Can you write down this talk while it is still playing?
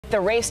the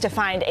race to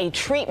find a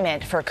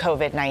treatment for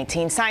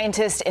COVID-19,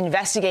 scientists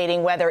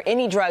investigating whether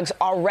any drugs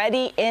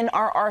already in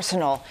our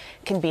arsenal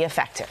can be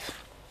effective.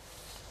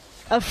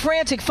 A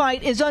frantic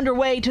fight is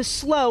underway to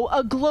slow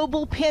a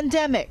global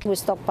pandemic. We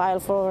stockpile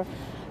for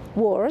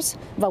wars,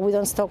 but we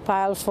don't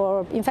stockpile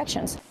for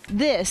infections.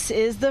 This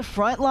is the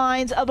front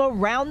lines of a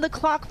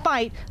round-the-clock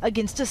fight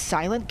against a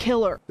silent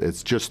killer.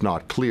 It's just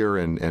not clear,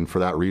 and for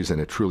that reason,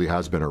 it truly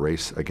has been a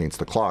race against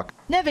the clock.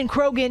 Nevin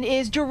Croghan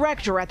is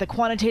director at the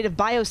Quantative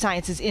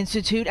Biosciences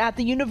Institute at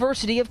the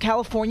University of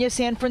California,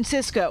 San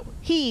Francisco.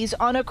 He's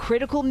on a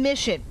critical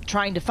mission,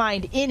 trying to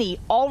find any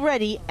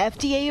already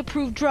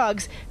FDA-approved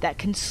drugs that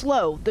can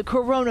slow the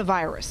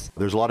coronavirus.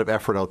 There's a lot of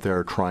effort out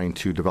there trying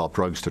to develop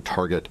drugs to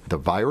target the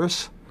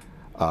virus,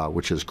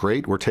 which is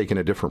great. We're taking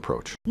a different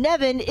approach.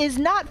 Nevin is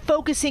not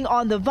focusing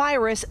on the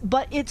virus,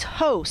 but its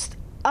host,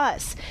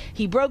 us.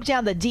 He broke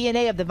down the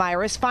DNA of the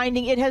virus,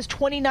 finding it has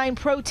 29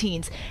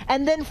 proteins,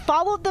 and then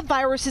followed the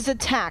virus's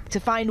attack to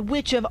find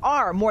which of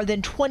our more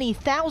than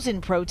 20,000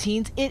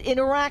 proteins it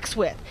interacts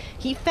with.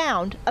 He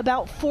found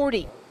about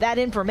 40. That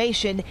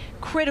information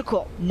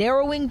critical,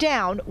 narrowing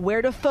down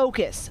where to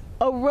focus.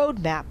 A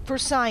roadmap for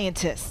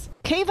scientists.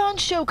 Nevan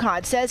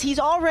Krogan says he's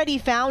already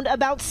found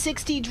about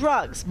 60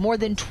 drugs, more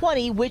than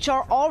 20 which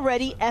are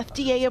already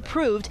FDA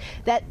approved,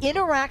 that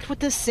interact with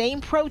the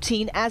same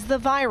protein as the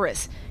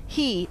virus.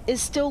 He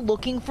is still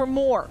looking for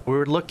more.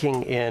 We're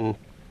looking in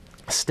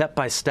step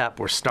by step.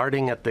 We're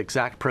starting at the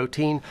exact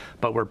protein,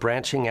 but we're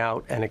branching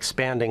out and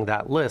expanding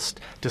that list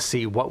to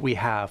see what we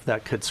have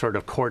that could sort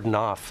of cordon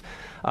off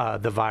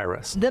the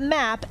virus. The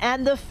map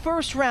and the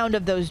first round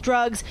of those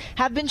drugs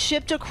have been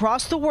shipped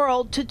across the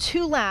world to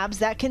 2 labs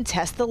that can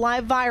test the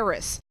live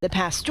virus, the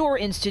Pasteur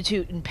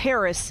Institute in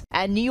Paris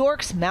and New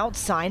York's Mount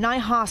Sinai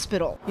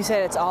Hospital. You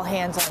said it's all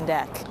hands on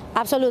deck.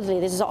 Absolutely,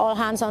 this is all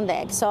hands on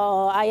deck.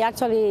 So I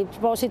actually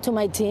proposed it to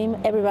my team.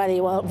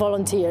 Everybody will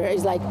volunteer.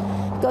 It's like,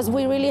 because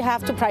we really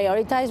have to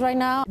prioritize right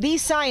now.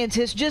 These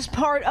scientists just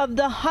part of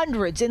the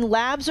hundreds in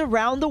labs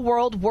around the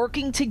world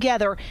working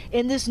together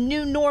in this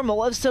new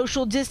normal of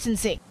social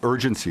distancing.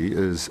 Urgency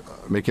is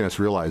making us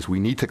realize we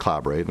need to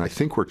collaborate, and I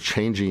think we're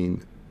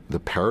changing the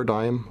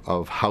paradigm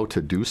of how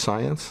to do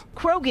science.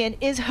 Krogan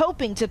is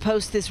hoping to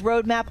post this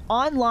roadmap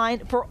online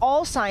for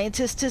all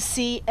scientists to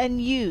see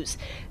and use.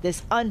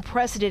 This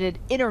unprecedented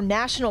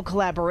international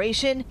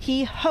collaboration,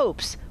 he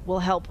hopes,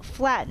 will help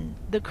flatten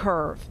the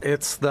curve.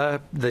 It's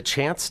the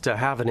chance to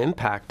have an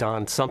impact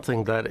on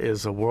something that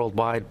is a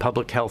worldwide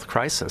public health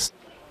crisis.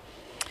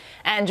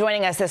 And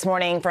joining us this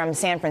morning from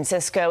San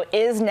Francisco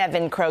is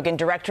Nevan Krogan,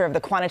 director of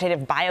the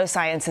Quantative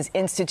Biosciences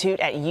Institute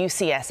at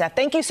UCSF.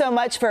 Thank you so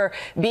much for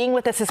being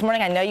with us this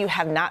morning. I know you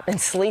have not been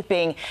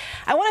sleeping.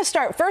 I want to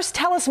start first.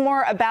 Tell us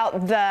more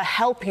about the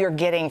help you're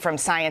getting from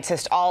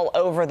scientists all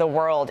over the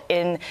world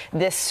in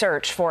this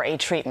search for a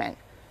treatment.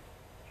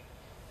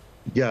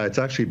 Yeah, it's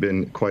actually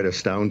been quite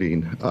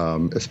astounding.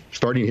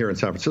 Starting here in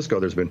San Francisco,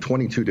 there's been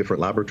 22 different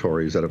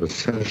laboratories that have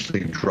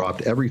essentially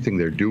dropped everything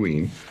they're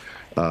doing.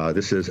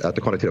 This is at the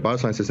Quantative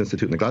Biosciences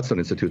Institute and the Gladstone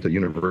Institute at the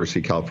University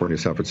of California,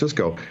 San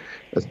Francisco,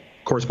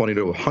 corresponding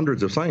to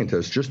hundreds of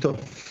scientists, just to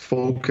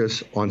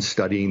focus on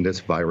studying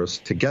this virus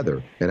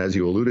together. And as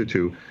you alluded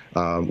to,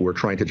 we're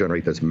trying to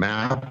generate this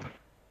map.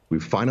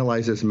 We've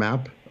finalized this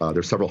map.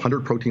 There's several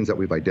hundred proteins that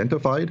we've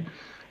identified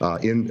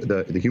in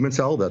the human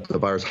cell that the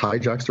virus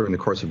hijacks during the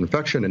course of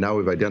infection. And now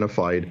we've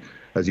identified,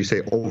 as you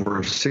say,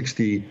 over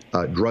 60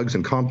 drugs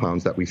and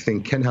compounds that we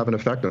think can have an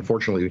effect.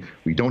 Unfortunately,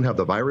 we don't have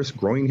the virus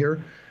growing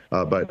here.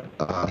 But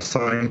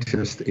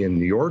scientists in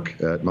New York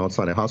at Mount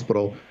Sinai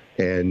Hospital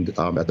and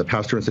at the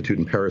Pasteur Institute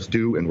in Paris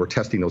do, and we're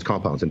testing those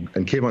compounds. And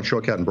Nevan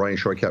Krogan and Brian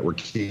Shortcat were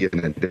key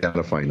in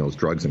identifying those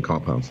drugs and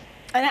compounds.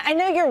 And I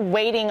know you're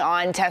waiting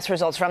on test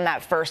results from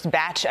that first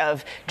batch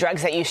of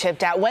drugs that you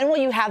shipped out. When will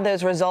you have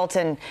those results,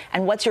 and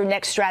what's your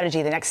next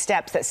strategy, the next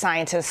steps that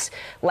scientists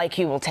like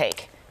you will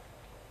take?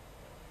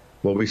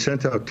 Well, we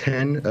sent out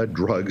 10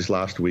 drugs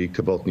last week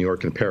to both New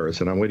York and Paris,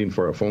 and I'm waiting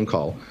for a phone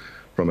call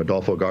from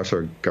Adolfo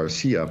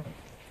Garcia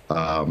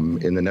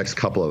in the next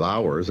couple of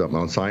hours at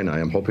Mount Sinai.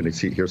 I'm hoping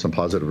to hear some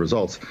positive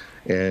results.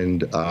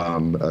 And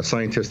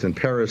scientists in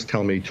Paris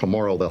tell me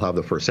tomorrow they'll have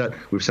the first set.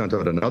 We've sent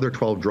out another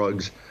 12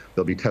 drugs.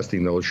 They'll be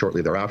testing those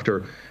shortly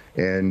thereafter.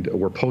 And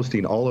we're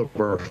posting all of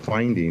our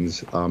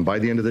findings by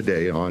the end of the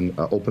day on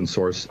open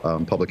source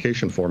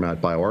publication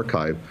format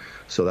bioRxiv,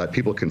 so that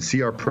people can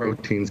see our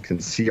proteins, can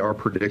see our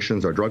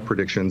predictions, our drug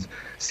predictions,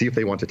 see if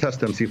they want to test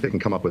them, see if they can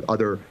come up with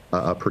other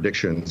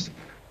predictions.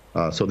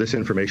 So this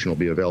information will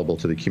be available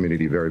to the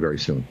community very, very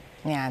soon.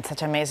 Yeah, it's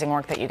such amazing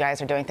work that you guys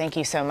are doing. Thank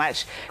you so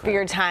much for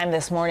your time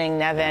this morning,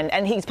 Nevin.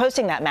 And he's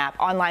posting that map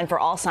online for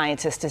all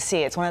scientists to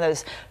see. It's one of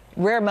those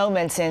rare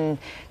moments in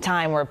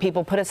time where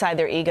people put aside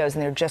their egos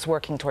and they're just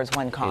working towards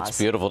one cause. It's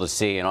beautiful to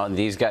see. And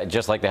these guys,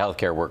 just like the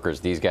healthcare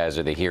workers, these guys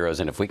are the heroes.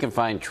 And if we can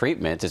find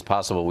treatment, it's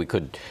possible we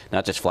could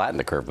not just flatten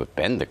the curve, but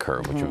bend the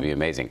curve, which would be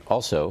amazing.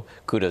 Also,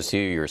 kudos to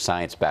you. Your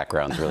science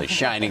background's really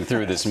shining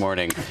through this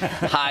morning.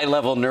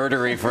 High-level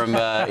nerdery from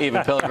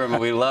Eva Pilgrim,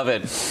 and we love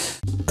it.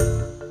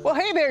 Well,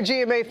 hey, Hey there,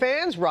 GMA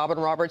fans. Robin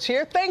Roberts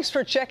here. Thanks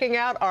for checking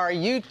out our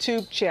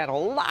YouTube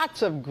channel.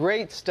 Lots of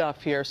great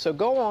stuff here. So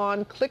go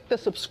on, click the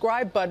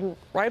subscribe button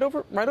right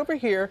over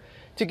here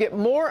to get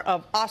more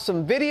of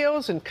awesome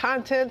videos and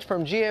content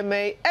from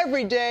GMA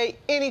every day,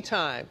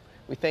 anytime.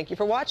 We thank you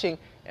for watching,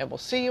 and we'll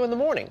see you in the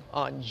morning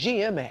on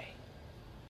GMA.